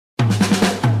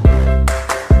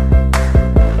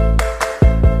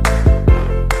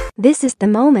This is the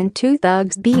moment two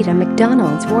thugs beat a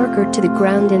McDonald's worker to the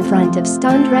ground in front of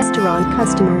stunned restaurant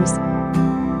customers.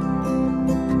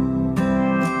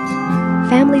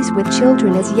 Families with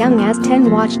children as young as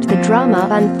 10 watched the drama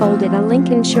unfold at a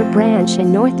Lincolnshire branch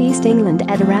in northeast England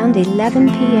at around 11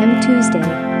 p.m. Tuesday.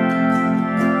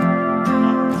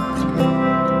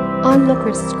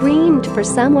 Onlookers screamed for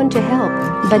someone to help,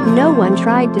 but no one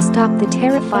tried to stop the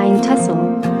terrifying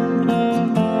tussle.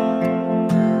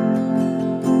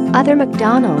 Other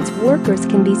McDonald's workers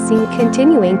can be seen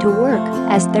continuing to work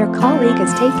as their colleague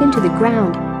is taken to the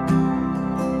ground.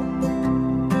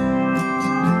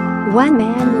 One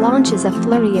man launches a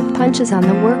flurry of punches on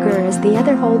the worker as the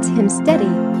other holds him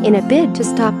steady in a bid to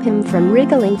stop him from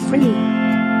wriggling free.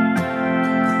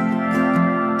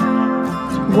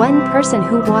 One person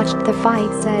who watched the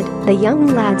fight said the young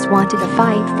lads wanted a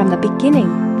fight from the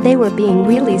beginning. They were being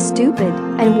really stupid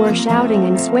and were shouting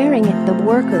and swearing at the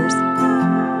workers.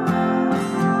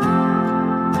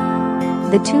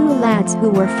 The two lads who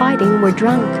were fighting were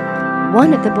drunk.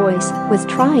 One of the boys was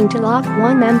trying to lock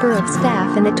one member of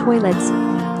staff in the toilets.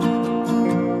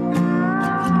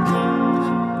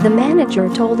 The manager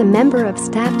told a member of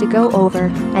staff to go over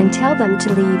and tell them to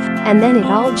leave, and then it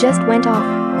all just went off.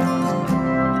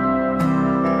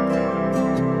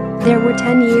 There were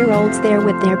 10-year-olds there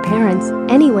with their parents.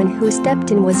 Anyone who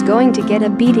stepped in was going to get a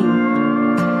beating.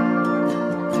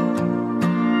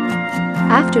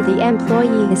 After the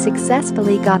employee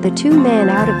successfully got the two men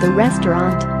out of the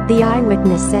restaurant, the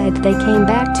eyewitness said they came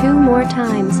back 2 more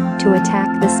times to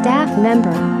attack the staff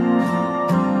member.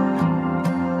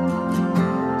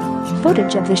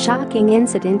 Footage of the shocking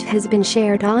incident has been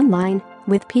shared online,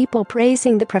 with people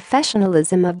praising the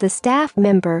professionalism of the staff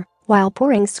member while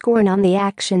pouring scorn on the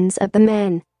actions of the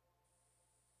men.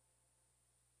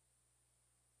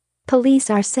 Police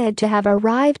are said to have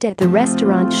arrived at the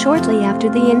restaurant shortly after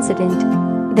the incident.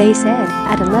 They said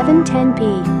at 11:10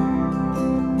 p.m.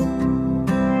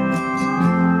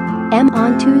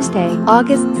 on Tuesday,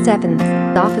 August 7th,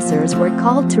 officers were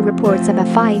called to reports of a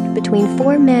fight between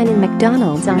 4 men in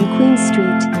McDonald's on Queen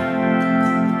Street.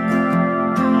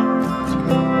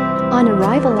 On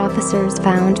arrival, officers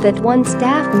found that one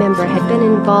staff member had been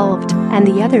involved and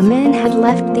the other men had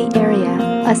left the area.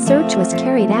 A search was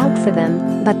carried out for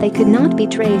them, but they could not be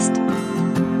traced.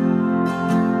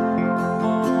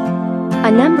 A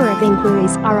number of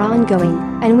inquiries are ongoing,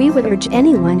 and we would urge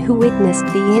anyone who witnessed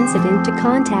the incident to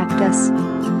contact us.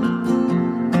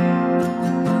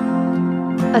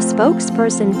 A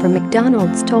spokesperson for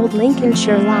McDonald's told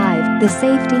Lincolnshire Live, "The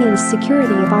safety and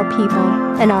security of our people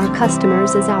and our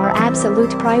customers is our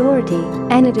absolute priority,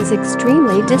 and it is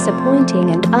extremely disappointing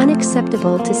and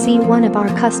unacceptable to see one of our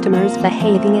customers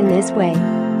behaving in this way.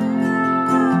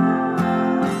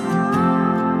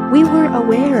 We were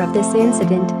aware of this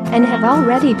incident and have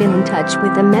already been in touch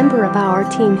with a member of our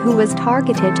team who was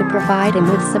targeted to provide him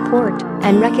with support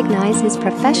and recognize his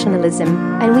professionalism,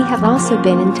 and we have also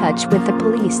been in touch with the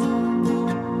police.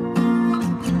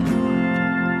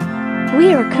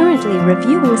 We are currently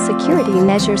reviewing security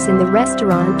measures in the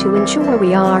restaurant to ensure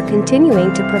we are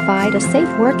continuing to provide a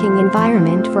safe working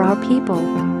environment for our people."